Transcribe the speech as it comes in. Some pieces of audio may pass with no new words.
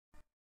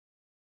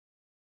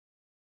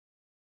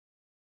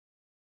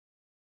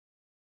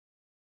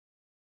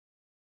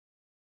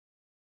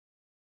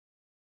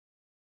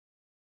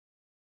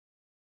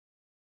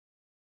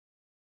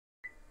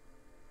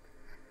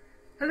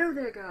Hello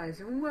there guys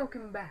and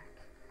welcome back.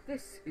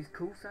 This is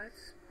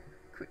Coolsites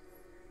Chris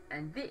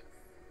and this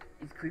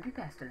is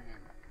CreepyPasta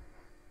Land.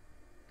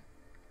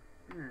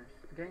 Yes,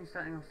 the game's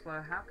starting off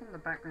slow. How come the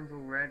background's all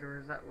red, or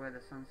is that where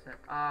the sun set?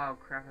 Oh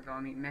crap, I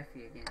gotta meet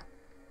Mephi again.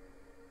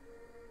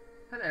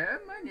 Hello,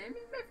 my name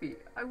is Mephi.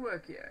 I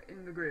work here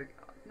in the grid.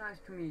 Nice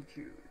to meet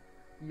you,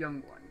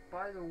 young one.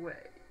 By the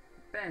way,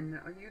 Ben,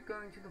 are you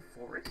going to the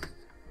forest?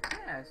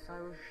 Yes, I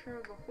will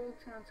show the whole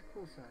town to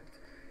Coolsites.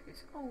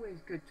 It's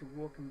always good to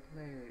walk and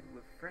play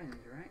with friends,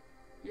 right?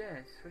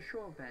 Yes, for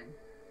sure, Ben.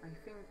 I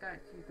think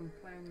that you can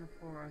play in the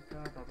forest,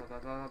 blah blah blah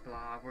blah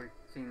blah. I've already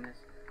seen this.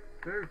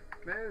 Move,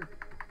 move,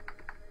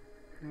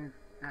 move.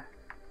 Ah.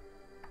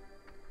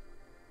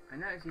 I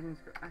noticed you didn't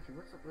actually,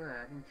 what's up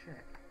there? I didn't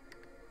check.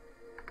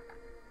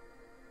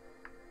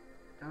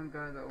 Don't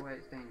go that way,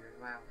 it's dangerous.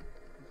 Wow,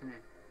 isn't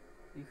it?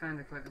 You found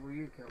a collectible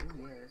you killed.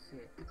 Oh yeah, that's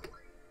it.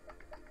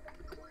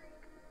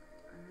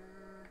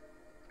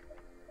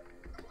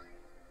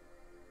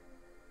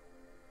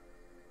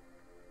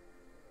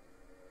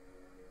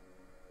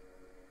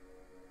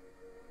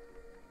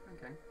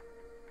 Okay.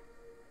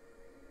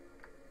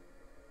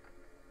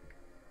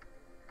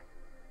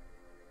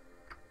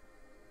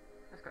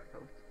 That's quite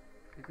cool.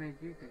 It's made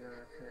you go,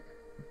 that's it.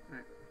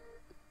 Right.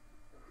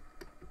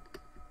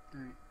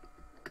 Right.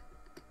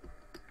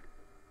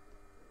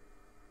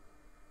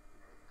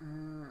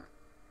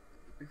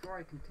 Before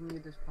I continue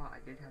this part, I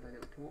did have a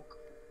little talk.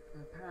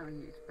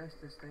 Apparently it's best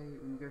to stay,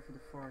 when you go through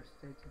the forest,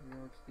 stay to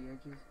the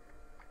edges.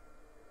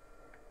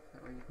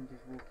 That way you can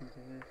just walk into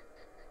here.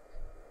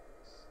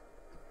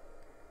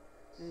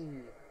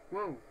 Hey,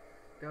 whoa!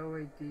 Go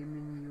away,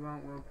 demon, you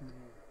aren't welcome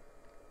here.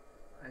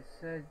 I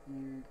said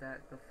you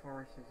that the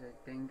forest is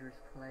a dangerous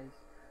place.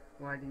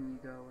 Why didn't you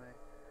go away?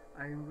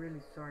 I'm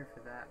really sorry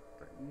for that,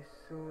 but you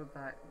saw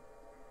that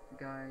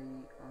guy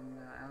on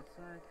the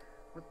outside?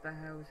 What the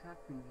hell is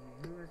happening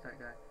here? Who is that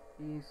guy?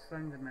 He is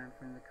Slender Man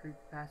from the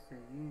CreepyPasta,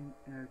 you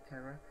know,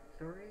 terror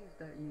stories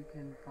that you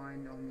can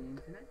find on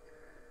the internet.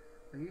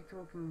 Are you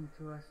talking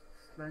to us?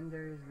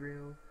 Slender is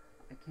real.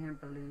 I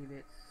can't believe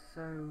it.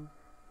 So,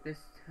 this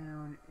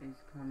town is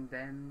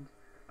condemned.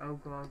 Oh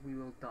God, we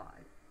will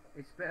die.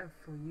 It's better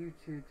for you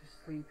two to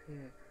sleep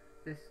here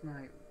this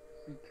night.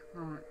 He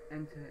can't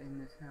enter in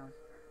this house.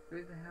 Who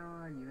the hell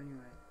are you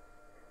anyway?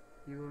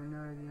 You will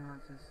know the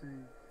answer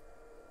soon.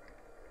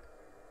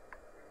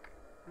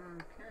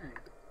 Okay.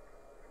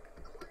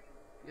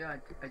 Yeah,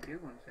 I do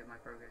want to save my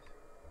progress.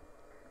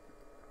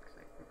 It's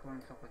like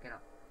recording software, get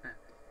up.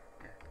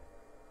 Yeah.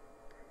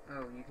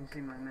 Oh, you can see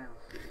my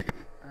mouse.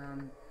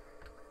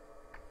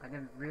 I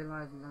didn't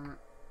realize that.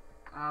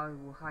 I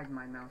will hide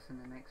my mouse in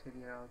the next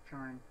video. I'll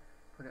try and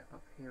put it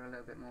up here a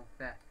little bit more.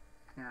 There.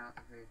 Now out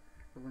of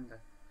the window.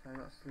 So I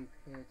gotta sleep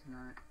here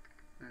tonight.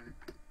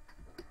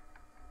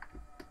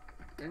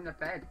 In the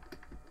bed.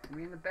 Put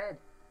me in the bed.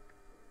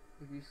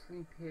 If you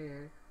sleep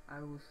here, I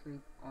will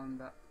sleep on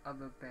the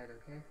other bed,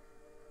 okay?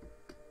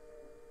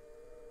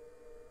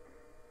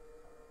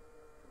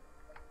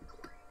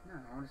 No,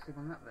 I want to sleep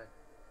on that bed.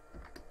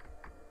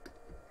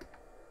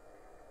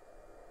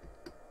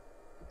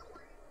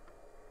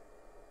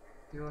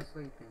 You're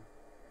sleeping.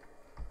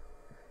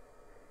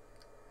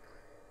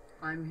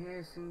 I'm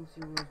here since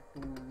you was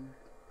born.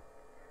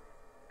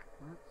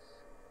 What?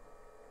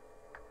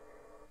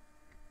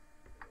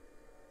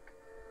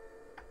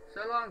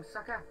 So long,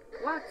 sucker!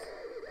 What?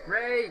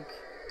 Rake!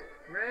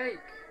 Rake!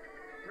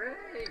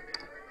 Rake!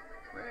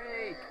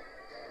 Rake!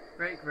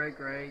 Rake, rake,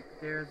 rake.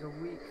 There's a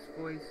week's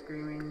voice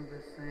screaming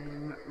the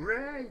same.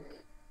 Rake!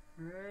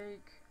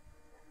 Rake!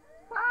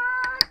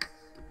 What?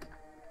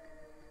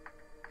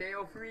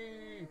 Dale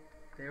free!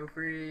 Dale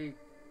free!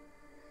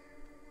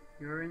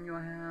 You're in your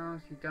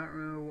house, you don't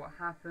remember what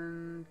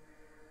happened.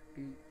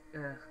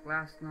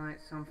 Last night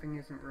something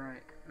isn't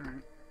right.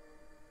 Alright.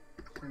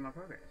 See my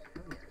progress.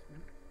 Oh yes,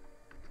 man.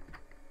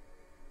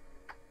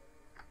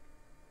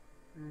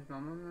 There's my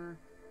mum there.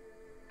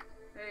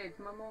 Hey, it's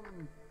my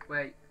mum.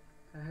 Wait,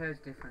 hers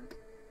different.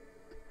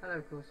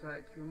 Hello,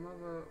 Coolsites. Your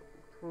mother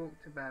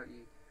talked about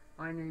you.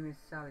 My name is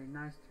Sally.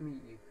 Nice to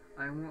meet you.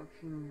 I'm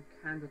watching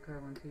Candle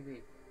Curve on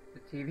TV. The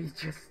TV's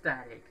just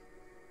static.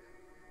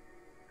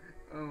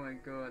 Oh my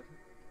god,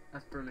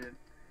 that's brilliant.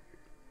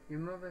 Your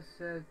mother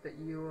said that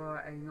you are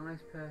a nice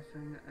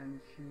person,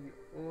 and she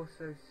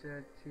also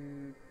said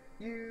to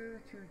you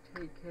to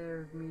take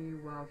care of me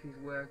while she's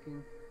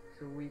working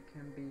so we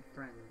can be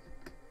friends.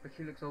 But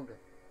she looks older.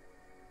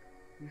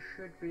 You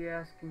should be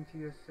asking to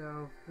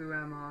yourself, who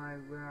am I,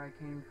 where I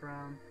came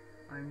from?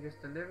 I'm just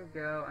a little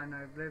girl and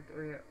I've lived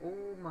here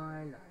all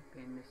my life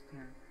in this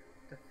town.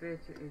 The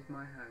theatre is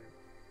my home.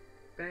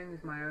 Ben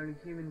is my only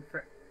human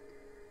friend.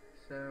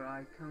 So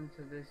I come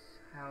to this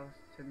house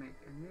to make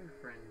a new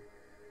friend.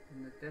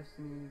 And the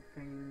destiny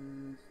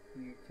brings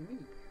you to me.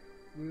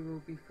 We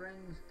will be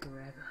friends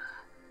forever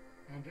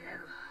and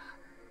ever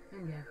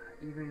and ever.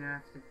 Even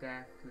after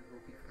death we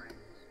will be friends.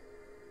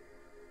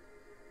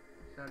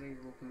 Sally is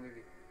walking with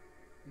you.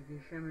 If you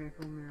show me a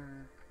full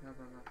mirror, blah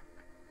blah blah.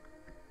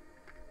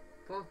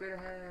 Full speed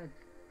ahead!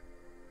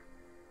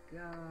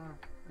 Yeah.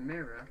 A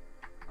mirror?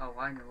 Oh,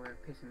 I know where a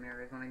pissing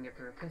mirror is when I can get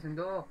through a pissing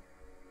door.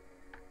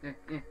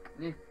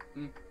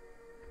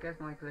 Guess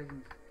my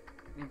collisions.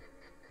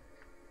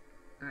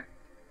 Alright.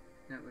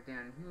 Now we're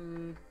down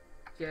here.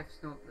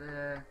 Jeff's not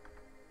there.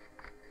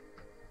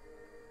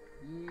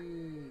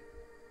 Yee.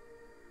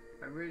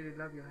 I really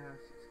love your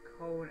house. It's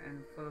cold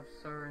and full of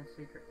sorrow and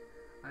secrets.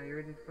 Are you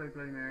ready to play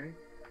Bloody Mary?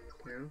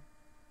 No.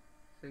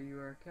 So you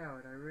are a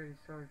coward. I'm really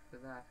sorry for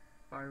that.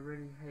 But I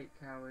really hate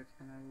cowards,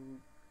 and I will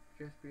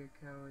just be a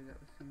coward that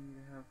will send you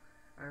to hell.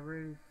 I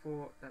really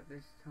thought that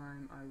this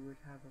time I would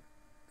have a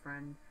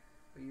friend,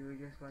 but you were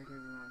just like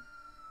everyone.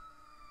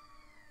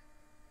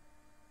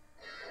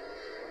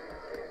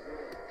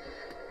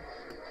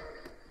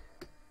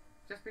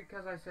 Just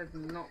because I said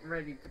not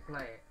ready to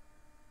play it.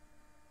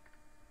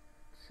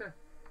 So,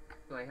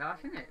 really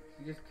harsh, isn't it?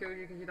 She just killed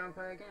you because you don't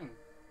play a game.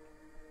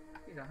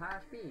 She's a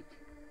harsh bitch.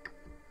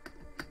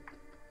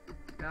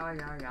 Yeah.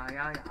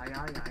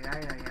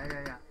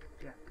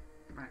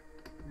 Right.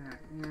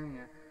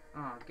 Yeah.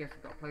 Oh, guess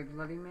we've got to play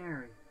Bloody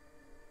Mary.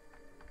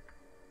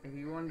 If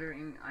you're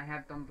wondering, I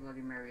have done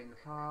Bloody Mary in the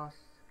past.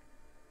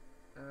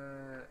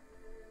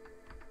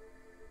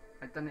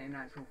 I've done it in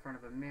actual front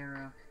of a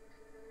mirror.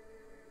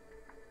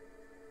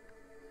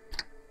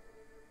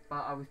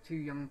 But I was too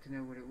young to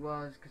know what it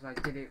was, because I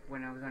did it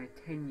when I was only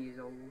 10 years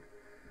old.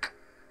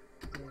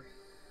 Yes.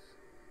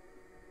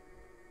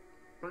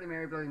 Bloody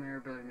Mary, blah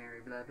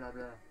blah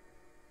blah.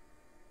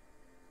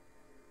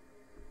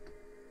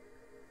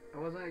 I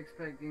wasn't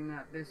expecting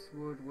that this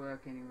would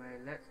work anyway.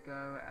 Let's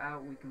go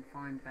out, we can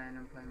find Ben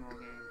and play more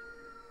games.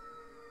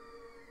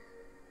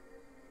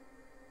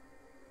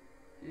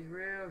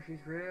 She's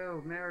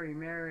real.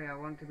 Mary, I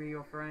want to be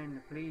your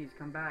friend. Please,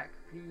 come back,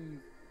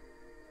 please.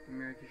 The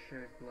mirror just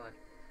shows blood.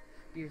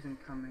 He isn't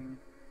coming.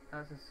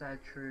 That's a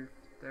sad truth.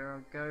 There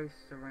are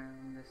ghosts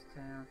around this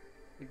town.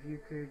 If you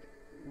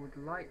would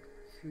like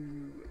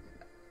to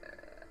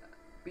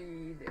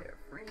be their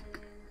friend.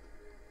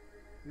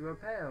 You are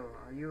pale.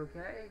 Are you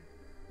okay?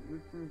 We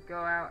can go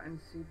out and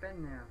see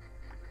Ben now.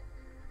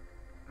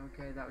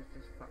 Okay, that was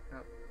just fucked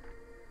up.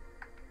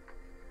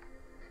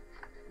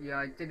 Yeah,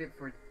 I did it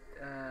for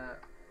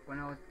when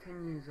I was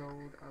 10 years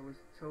old. I was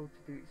told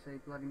to say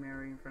Bloody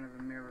Mary in front of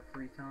a mirror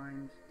 3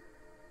 times.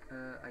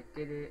 I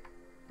did it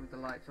with the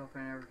lights off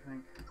and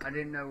everything. I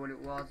didn't know what it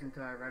was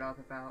until I read up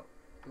about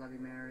Bloody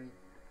Mary,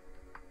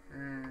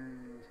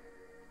 and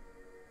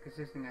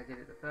consisting I did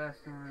it the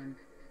first time.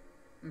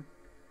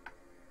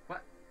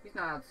 What? He's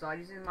not outside,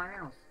 he's in my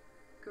house.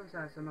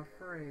 Coolsites, I'm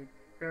afraid,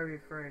 very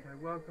afraid. I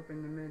woke up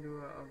in the middle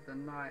of the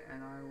night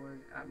and I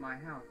was at my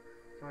house,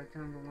 so I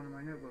turned on one of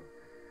my notebooks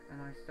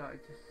and I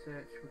started to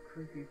search for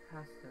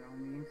CreepyPasta on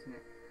the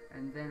internet,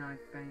 and then I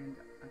found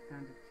a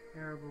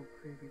terrible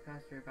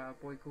CreepyPasta about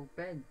a boy called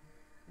Ben,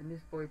 and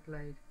this boy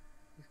played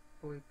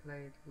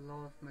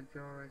Los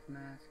Majora's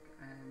Mask,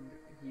 and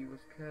he was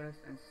cursed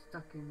and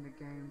stuck in the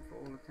game for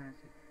all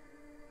eternity.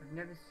 I've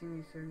never seen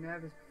you so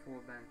nervous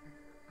before, Ben.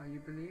 Are you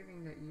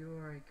believing that you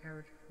are a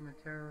character from a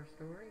terror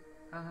story?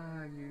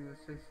 Ah, you are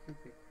so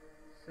stupid.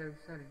 So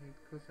sad. Hey,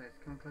 Coolsites,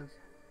 come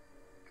closer.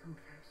 Come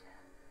closer.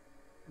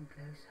 Come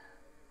closer.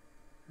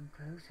 Come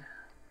closer.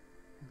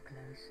 Come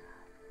closer.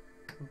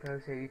 Come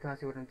closer. You can't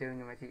see what I'm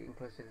doing. I'm actually getting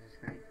closer to the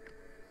screen.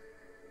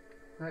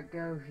 Let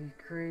go. She's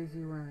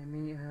crazy. When I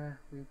meet her,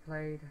 we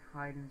played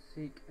hide and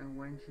seek, and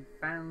when she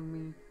found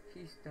me,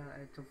 she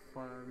started to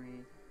follow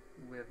me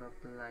with a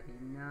bloody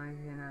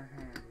knife in her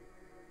hand.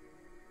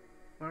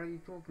 What are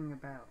you talking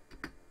about?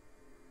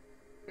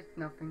 It's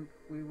nothing.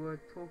 We were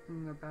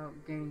talking about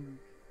games.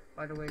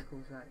 By the way,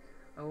 Coolsites,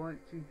 I want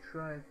to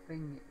try a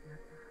thing.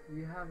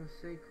 You have a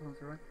C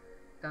console, right?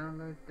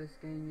 Download this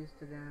game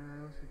yesterday, and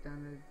I also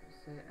downloaded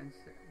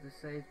the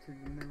save to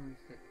the memory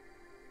stick.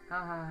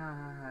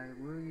 Ha.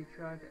 Will you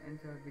try to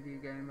enter a video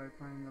game by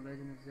playing The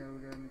Legend of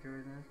Zelda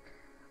Majora's Mask?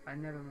 I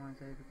never mind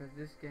say, because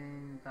this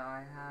game that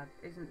I have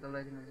isn't The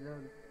Legend of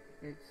Zelda.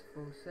 It's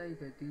for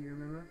Sega. Do you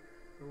remember?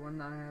 The one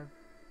that I have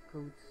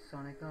called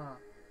Sonic.EXE.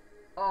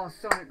 Oh,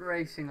 Sonic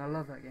Racing. I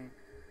love that game.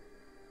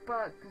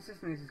 But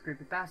consistently, this is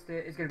CreepyPasta.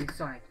 It's going to be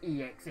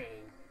Sonic.EXE.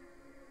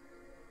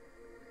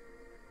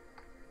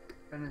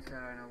 Ben and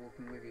Sarah and I are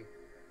walking with you.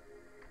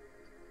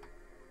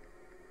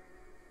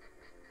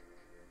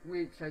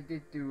 Which I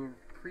did do a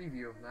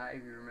preview of that,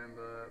 if you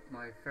remember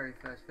my very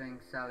first thing,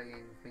 Sally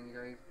and Thingy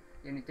Dog.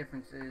 The only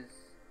difference is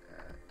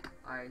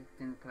I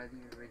didn't play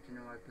the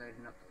original, I played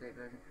an up-to-date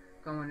version.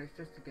 Come on, it's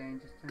just a game,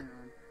 just turn it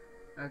on.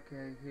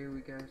 Okay, here we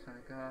go,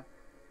 Sonic R.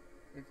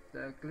 If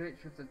the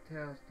glitch of the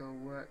tail still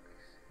works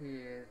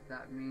here,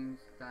 that means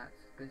that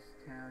this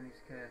town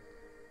is cursed.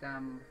 Damn,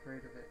 I'm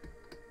afraid of it.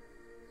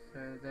 So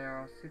there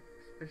are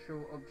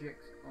special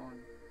objects on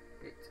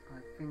it.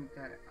 I think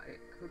that it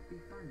could be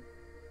fun.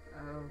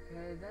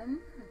 Okay then,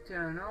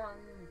 turn on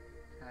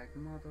tag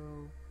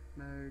model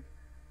mode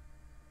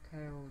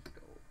tails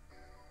door.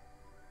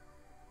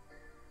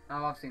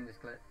 Oh, I've seen this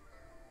clip.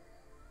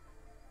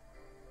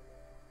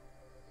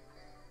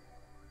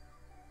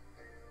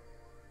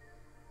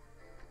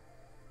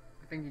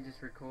 I think he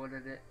just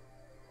recorded it.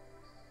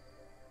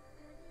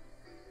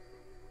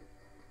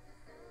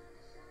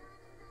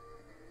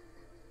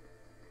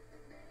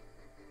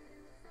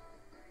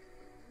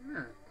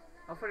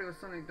 thought it was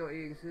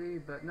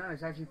Sonic.EXE, but no,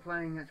 it's actually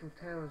playing actual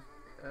Tails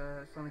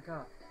Sonic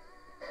art.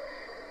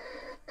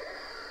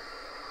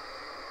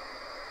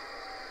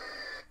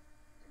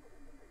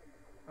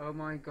 Oh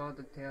my god,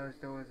 the Tails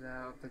door is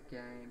out of the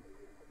game.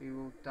 We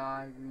will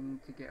die, we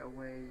need to get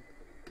away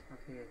of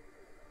here.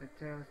 The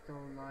Tails door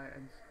light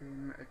and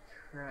scream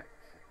attract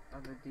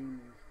other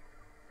demons.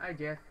 Hi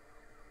Jeff.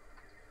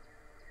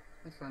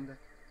 Hey Slender.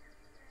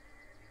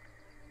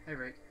 Hey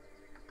Rick.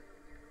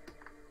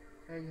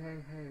 Hey,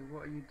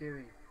 what are you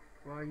doing?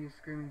 Why are you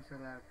screaming so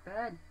loud?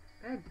 Ben!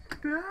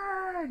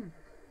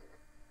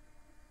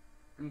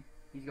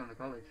 He's gone to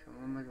college.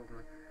 What am I talking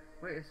about?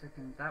 Wait a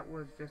second, that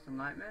was just a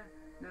nightmare?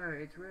 No,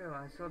 it's real.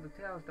 I saw the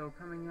Tails doll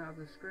coming out of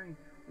the screen.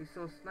 We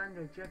saw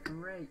Slender, Jeff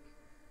and Rake.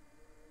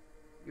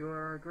 You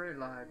are a great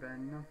liar,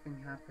 Ben. Nothing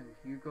happened.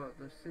 You got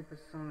the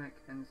supersonic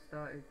and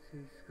started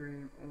to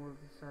scream all of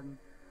a sudden.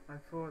 I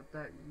thought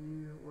that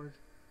you was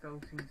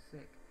feeling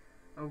sick.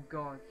 Oh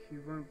God, she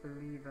won't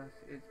believe us.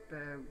 It's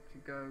better to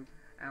go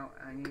out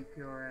and eat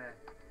pure air.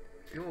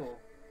 Sure.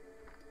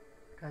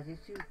 Cause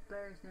it's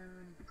super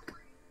soon.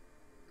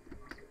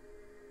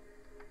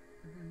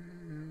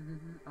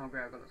 Oh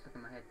great, I got that stuck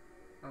in my head.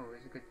 Oh,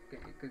 it's a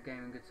good game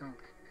and good song.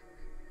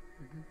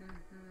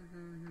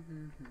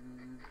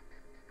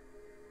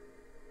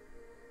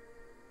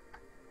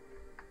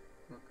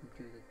 Welcome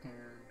to the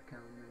town,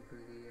 coming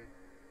through the air.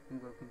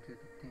 Welcome to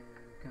the town,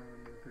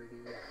 coming through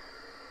the air.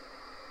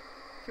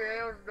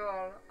 Tails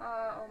doll!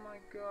 Oh my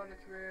god,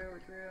 it's real,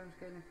 I'm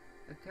scared.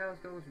 The Tails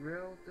doll is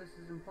real? This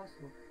is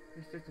impossible.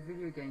 It's just a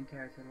video game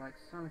character like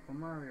Sonic or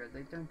Mario.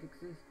 They don't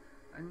exist.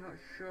 I'm not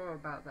sure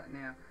about that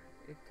now.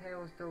 If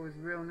Tails doll is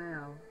real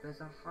now, there's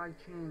a high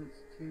chance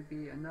to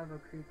be another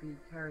creepy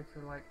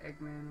character like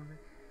Eggman.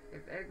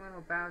 If Eggman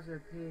or Bowser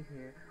appeared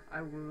here,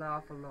 I will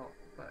laugh a lot.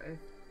 But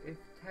if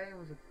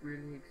Tails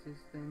really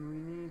exists, then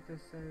we need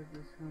to save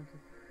this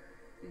haunted.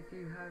 If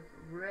you have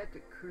read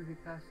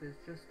CreepyPastas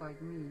just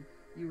like me,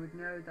 you would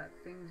know that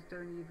things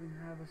don't even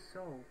have a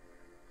soul.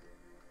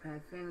 And I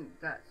think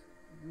that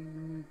we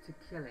need to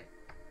kill it.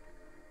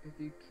 If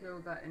you kill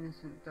that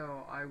innocent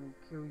doll, I will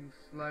kill you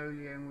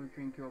slowly and will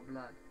drink your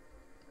blood.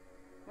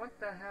 What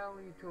the hell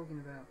are you talking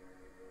about?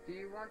 Do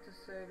you want to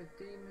save a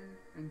demon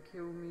and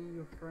kill me,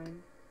 your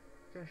friend?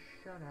 Just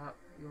shut up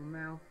your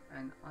mouth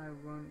and I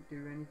won't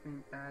do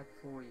anything bad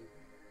for you.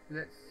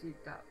 Let's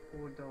seek that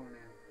poor doll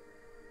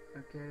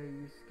now. Okay,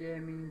 you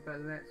scare me,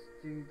 but let's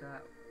do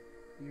that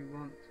you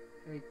want.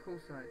 Hey,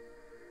 Coolsites,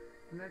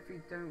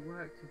 Murphy don't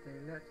work today.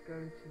 Let's go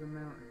to the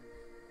mountains.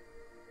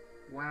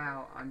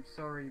 Wow, I'm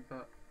sorry,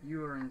 but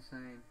you are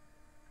insane.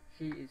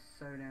 She is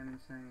so damn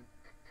insane.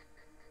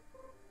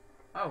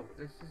 Oh,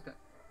 this is the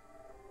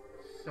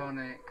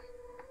Sonic.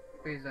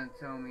 Please don't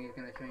tell me he's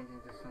gonna change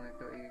into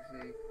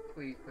Sonic.EXE.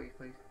 Please.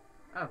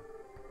 Oh,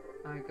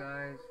 hi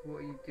guys. What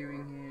are you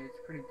doing here? It's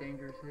pretty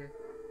dangerous here.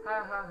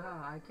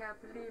 Ha! I can't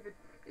believe it.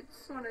 It's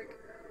Sonic.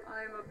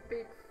 I'm a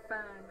big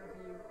fan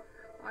of you.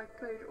 I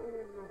played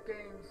all your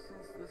games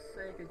since the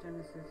Sega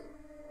Genesis.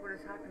 What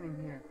is happening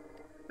here?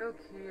 Look,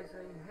 he is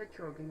a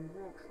hedgehog and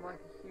walks like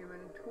a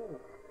human too.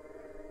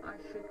 I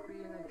should be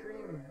in a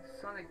dream.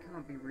 Sonic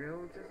can't be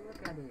real. Just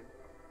look at him.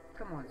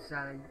 Come on,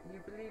 Sally. You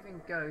believe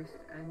in ghosts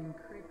and in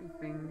creepy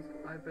things.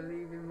 I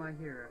believe in my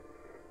hero.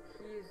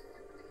 He is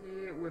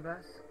here with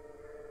us,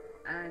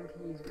 and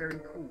he's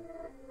very cool.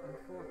 I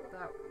thought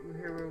that your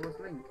hero was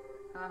Link.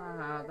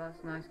 Ha,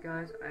 that's nice,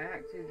 guys. I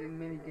acted in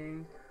many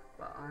games,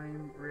 but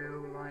I'm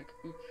real like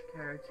each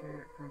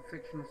character from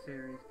fictional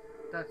series.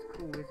 That's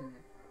cool, isn't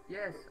it?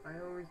 Yes, I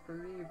always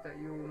believed that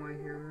you're my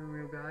hero and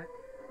real guy.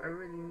 I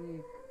really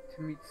need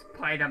to meet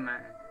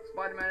Spider-Man.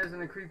 Spider-Man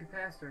isn't a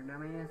creepypasta,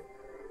 dumbass.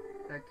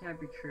 That can't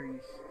be true,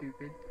 you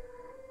stupid.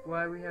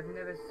 Why, we have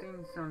never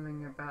seen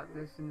something about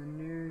this in the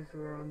news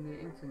or on the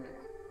internet.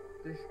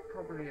 This is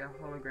probably a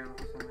hologram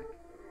of Sonic.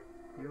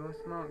 You're a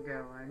smart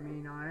girl. I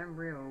mean, I am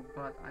real,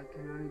 but I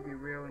can only be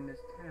real in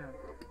this town,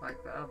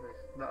 like the others.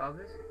 The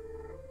others?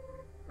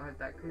 Like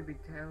that creepy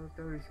Tails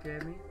doll who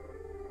scared me?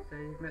 So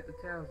you've met the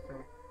Tails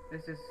doll.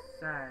 This is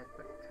sad,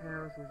 but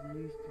Tails was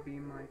used to be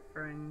my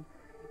friend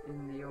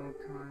in the old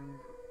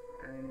times,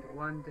 and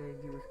one day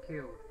he was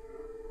killed.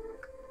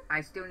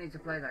 I still need to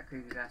play that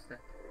creepypasta.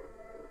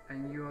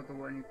 And you're the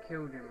one who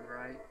killed him,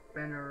 right?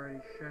 Ben already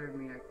showed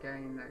me a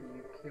game that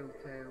you killed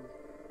Tails.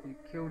 You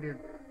killed him.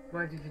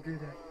 Why did you do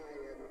that?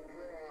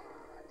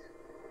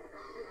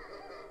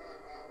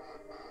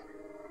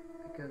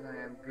 Because I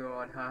am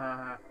God. Ha ha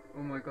ha.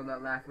 Oh my god,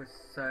 that laugh was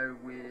so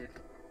weird.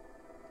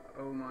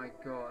 Oh my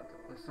god.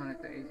 The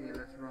Sonic.EXE,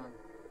 let's run.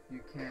 You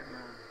can't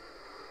run.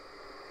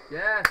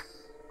 Yes!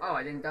 Oh,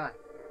 I didn't die.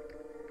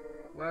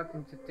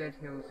 Welcome to Dead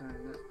Hill Zone.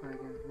 Let's play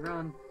again.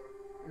 Run!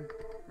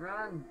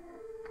 Run!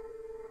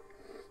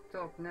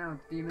 Stop now,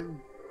 demon.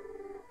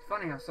 It's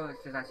funny how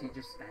Sonic's just actually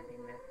just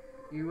standing there.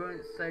 You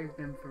won't save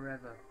them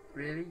forever.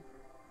 Really?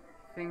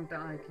 Think that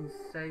I can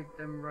save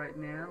them right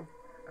now?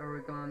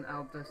 Oregon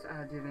Albus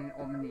Adilin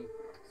Omni.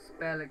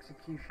 Spell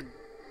execution.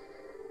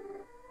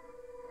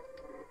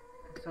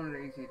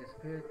 Sonic.EXE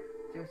disappeared.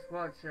 Just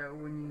watch out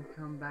when you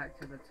come back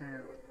to the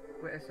town.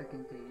 Wait a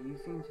second, dear. You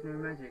seem to know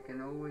magic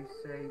and always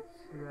say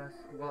to us,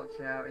 watch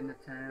out in the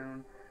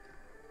town.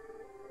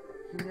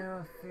 You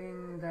know a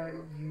thing that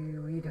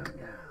we don't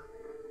know.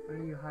 Where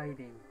are you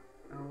hiding?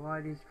 And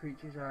why these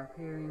creatures are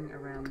appearing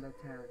around the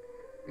town?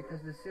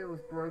 Because the seal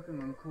was broken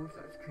when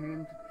Coolsites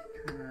came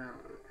to town.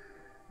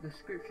 The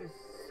scriptures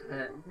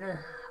said,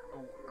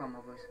 oh, come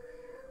on, voice.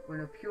 When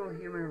a pure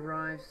human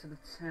arrives to the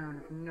town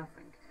of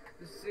nothing,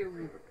 the seal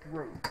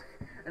broke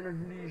and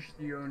unleashed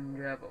the old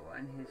devil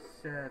and his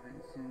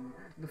servants in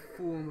the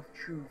form of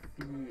true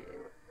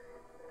fear.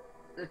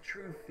 The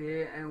true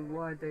fear and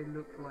why they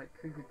look like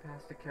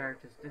CreepyPasta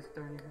characters just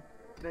don't even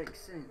make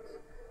sense.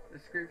 The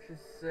scriptures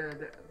said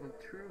the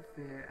true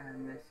fear,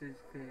 and this is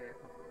fear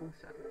of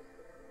Coolsites.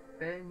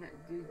 Ben,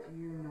 did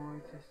you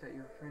notice that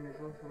your friend is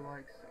also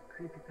likes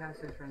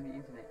creepypastas from the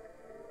internet?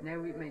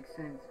 Now it makes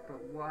sense,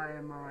 but why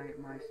am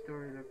my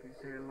story looking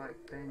so like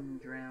Ben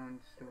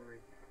Drowned's story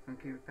from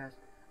CreepyPasta?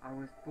 I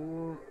was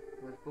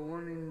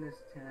born in this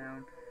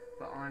town,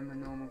 but I'm a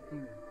normal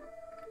human.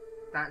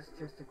 That's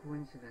just a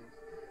coincidence.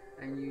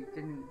 And you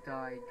didn't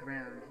die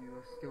drowned, you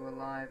are still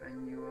alive,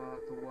 and you are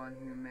the one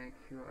who makes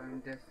your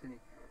own destiny.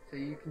 So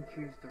you can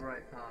choose the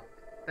right path.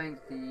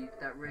 Thanks, Dee,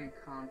 that really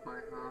calmed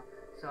my heart.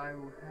 So I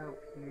will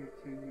help you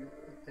to use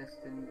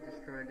destiny,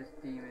 destroy this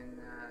demon.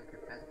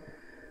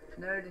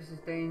 No, this is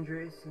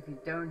dangerous. If you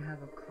don't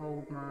have a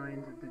cold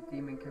mind, the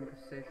demon can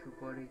possess your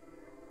body.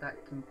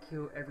 That can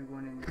kill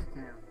everyone in this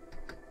town.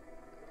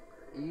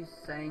 Are you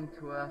saying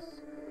to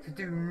us to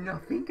do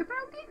nothing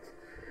about it?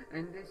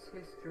 And this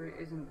history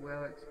isn't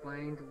well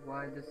explained.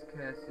 Why this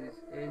curse is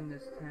in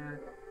this town,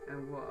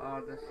 and what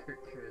are the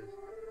scriptures?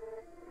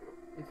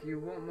 If you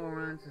want more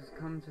answers,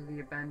 come to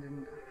the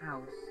abandoned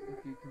house.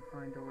 If you can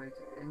find a way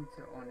to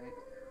enter on it,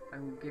 I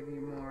will give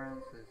you more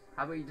answers.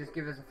 How about you just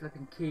give us a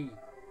flipping key?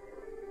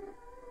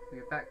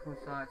 We're back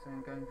Coolsites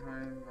and going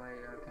home.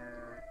 Like,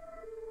 okay.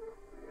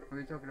 What are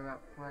you talking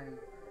about? Play.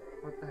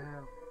 What the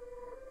hell?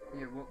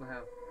 Yeah, what the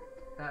hell?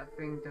 That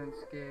thing don't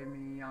scare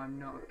me. I'm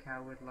not a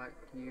coward like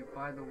you.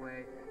 By the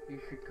way, you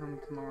should come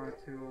tomorrow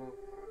too.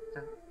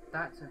 Or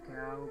that's okay.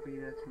 I will be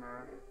there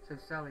tomorrow. So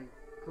Sally,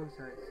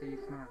 Coolsites, see you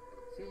tomorrow.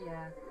 See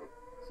ya.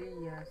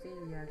 See ya. See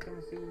ya.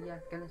 Gonna see ya.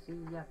 Gonna see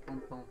ya.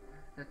 Boom boom.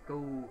 Let's go.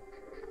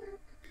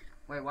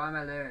 Wait, why am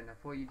I alone? I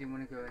thought you didn't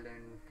want to go alone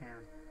in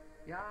town.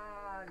 Yeah,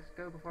 let's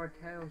go before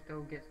Tails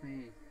dog gets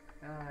me.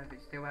 Ah, but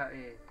it's still out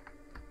here.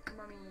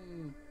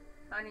 Mummy,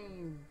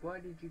 honey, why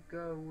did you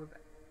go with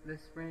this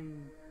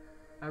rain?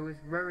 I was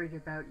worried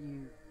about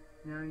you.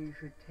 Now you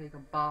should take a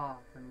bath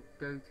and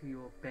go to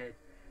your bed.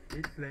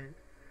 It's late.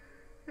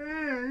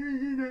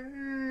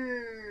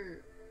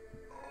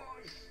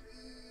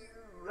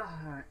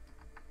 Oh,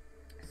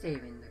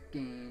 saving the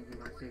games. You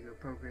want to save your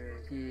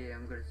progress? Yeah,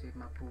 I'm gonna save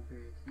my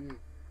progress. Yeah.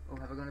 Oh,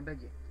 have I gone to bed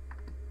yet?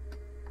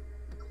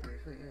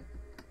 Seriously, yeah.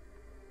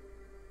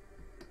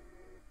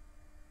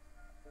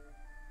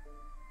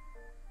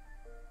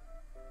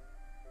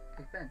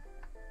 It's Ben.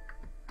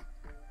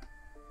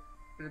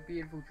 What a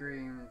beautiful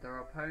dream. There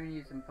are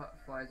ponies and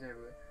butterflies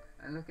everywhere.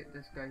 And look at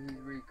this guy, he's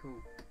really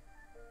cool.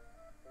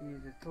 He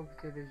is as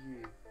talkative as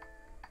you.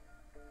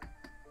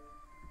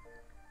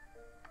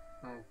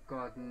 Oh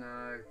god,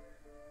 no.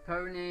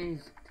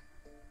 Ponies!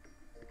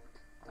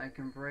 I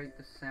can break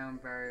the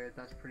sound barrier,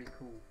 that's pretty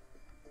cool.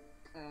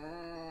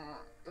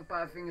 The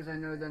bad thing is I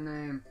know their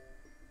name.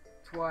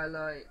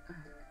 Twilight.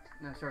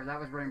 No, sorry, that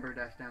was Rainbow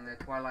Dash down there.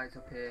 Twilight's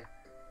up here.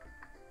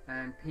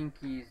 And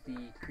Pinkie is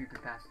the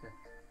creepypasta.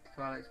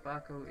 Twilight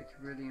Sparkle, it's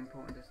really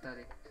important to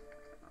study.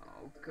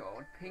 Oh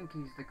god,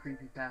 Pinkie's the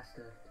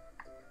creepypasta.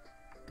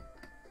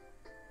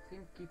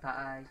 Pinkie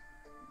Pie,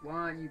 why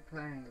aren't you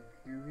playing?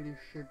 You really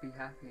should be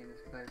happy in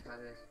this place like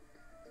this.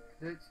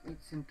 Let's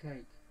eat some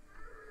cake.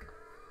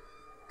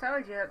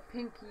 Told you,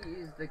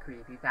 Pinkie is the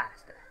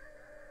creepypasta.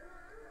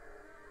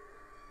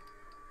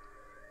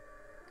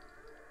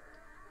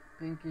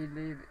 Pinkie,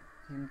 leave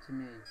him to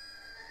me.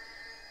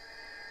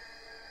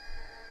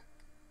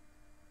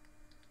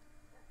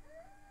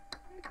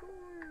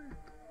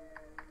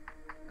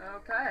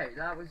 Okay,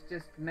 that was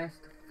just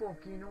messed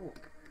fucking up.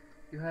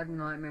 You had a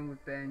nightmare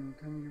with Ben.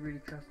 Can you really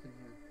trust in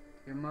him?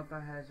 Your mother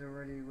has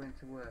already went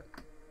to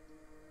work.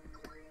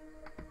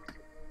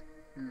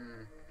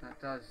 That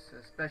does,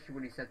 especially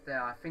what he said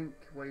there. I think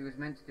what he was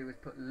meant to do was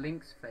put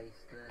Link's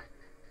face there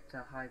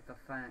to hide the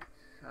fact.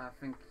 I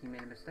think he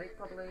made a mistake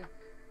probably,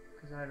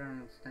 because I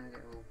don't understand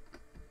it all.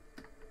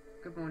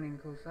 Good morning,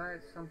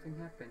 Coolsites. Something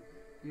happened.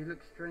 You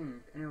look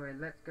strange. Anyway,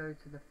 let's go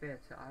to the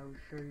theatre. I will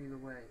show you the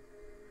way.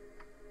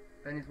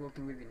 Ben is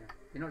walking with you now.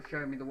 You're not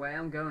showing me the way.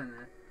 I'm going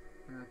there.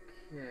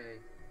 Okay.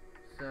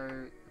 So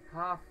the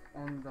path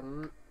on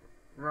the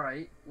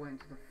right went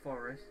to the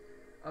forest.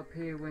 Up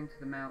here went to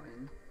the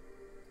mountain.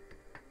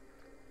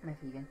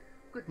 Meffy again.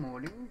 Good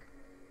morning.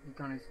 He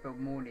kind of spelled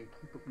morning.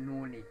 He put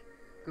Nornig.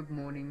 Good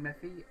morning,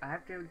 Meffy. I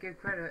have to give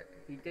credit.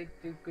 He did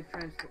do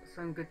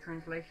some good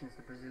translations,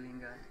 the Brazilian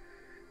guy.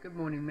 Good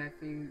morning,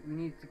 Meffy. We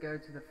need to go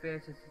to the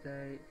theatre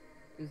today.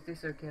 Is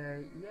this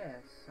okay?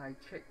 Yes, I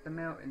checked the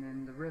mountain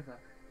and the river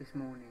this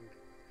morning.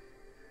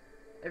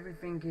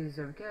 Everything is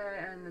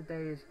okay and the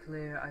day is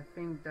clear. I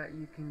think that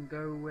you can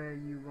go where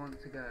you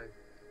want to go.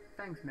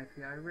 Thanks,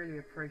 Matthew. I really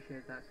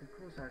appreciate that. So,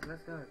 Coolsites,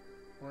 let's go.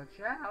 Watch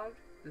out!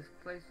 This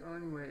place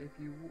anyway. If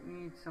you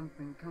need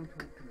something, come talk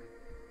to me.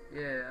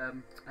 Yeah,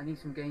 I need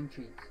some game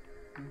cheats.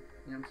 You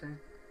know what I'm saying?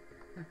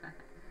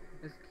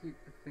 Let's keep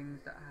the things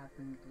that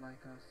happened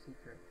like our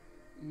secret.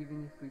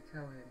 Even if we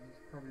tell him, he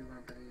probably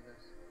won't believe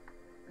us.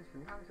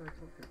 Actually, how do I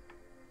talk to him?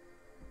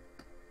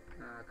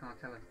 I can't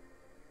tell him.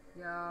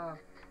 Yeah.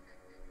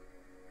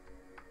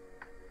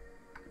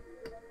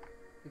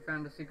 You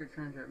found a secret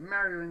treasure.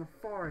 Mario in the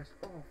forest.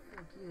 Oh,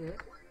 fuck yeah.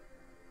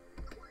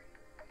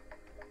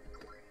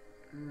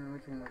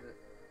 Which one was it?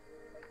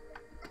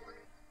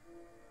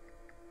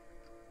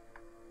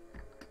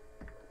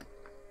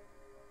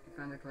 You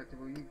found a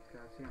collectible. You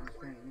guys see it on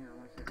screen. Yeah, I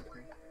want to see it on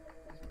screen.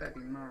 This better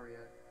be Mario.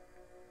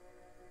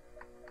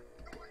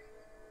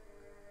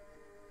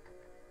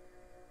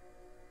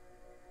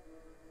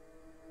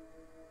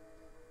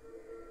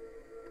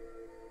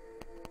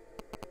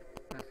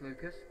 That's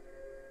Lucas.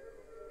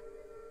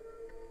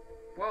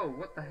 Whoa,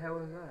 what the hell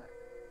is that?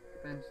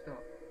 Ben,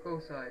 stop.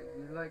 Coolsites,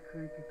 you like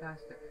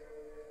CreepyPasta?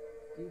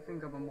 Do you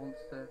think I'm a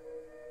monster?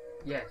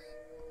 Yes.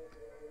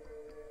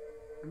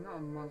 I'm not a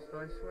monster,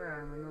 I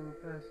swear I'm a normal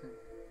person.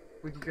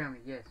 Would you drown me?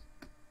 Yes.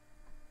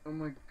 Oh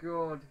my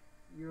god,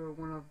 you're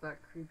one of that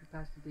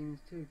CreepyPasta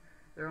demons too.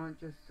 There aren't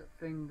just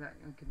a thing that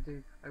I can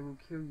do. I will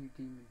kill you,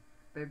 demon.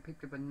 Ben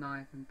picked up a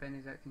knife and Ben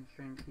is acting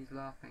strange. He's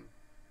laughing.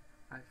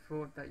 I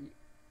thought that you...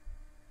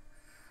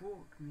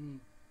 Fuck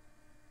me.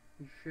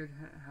 You should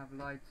have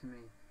lied to me.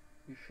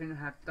 You shouldn't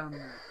have done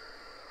that.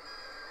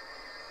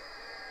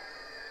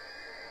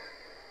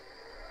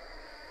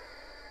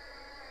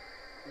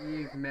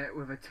 You've met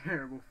with a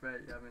terrible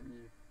fate, haven't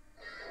you?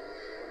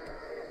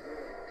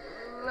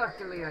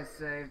 Luckily I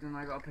saved and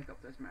I gotta pick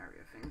up those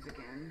Mario things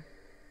again.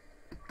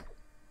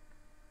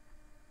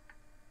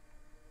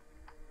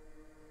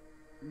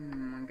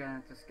 I'm gonna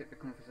have to skip the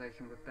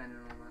conversation with Ben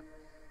and all that.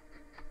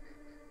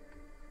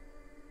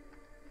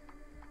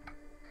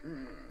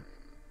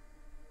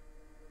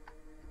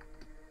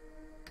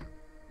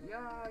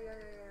 Yeah.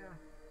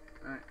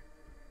 Alright.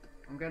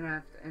 I'm gonna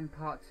have to end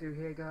part 2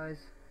 here, guys.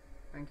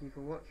 Thank you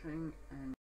for watching, and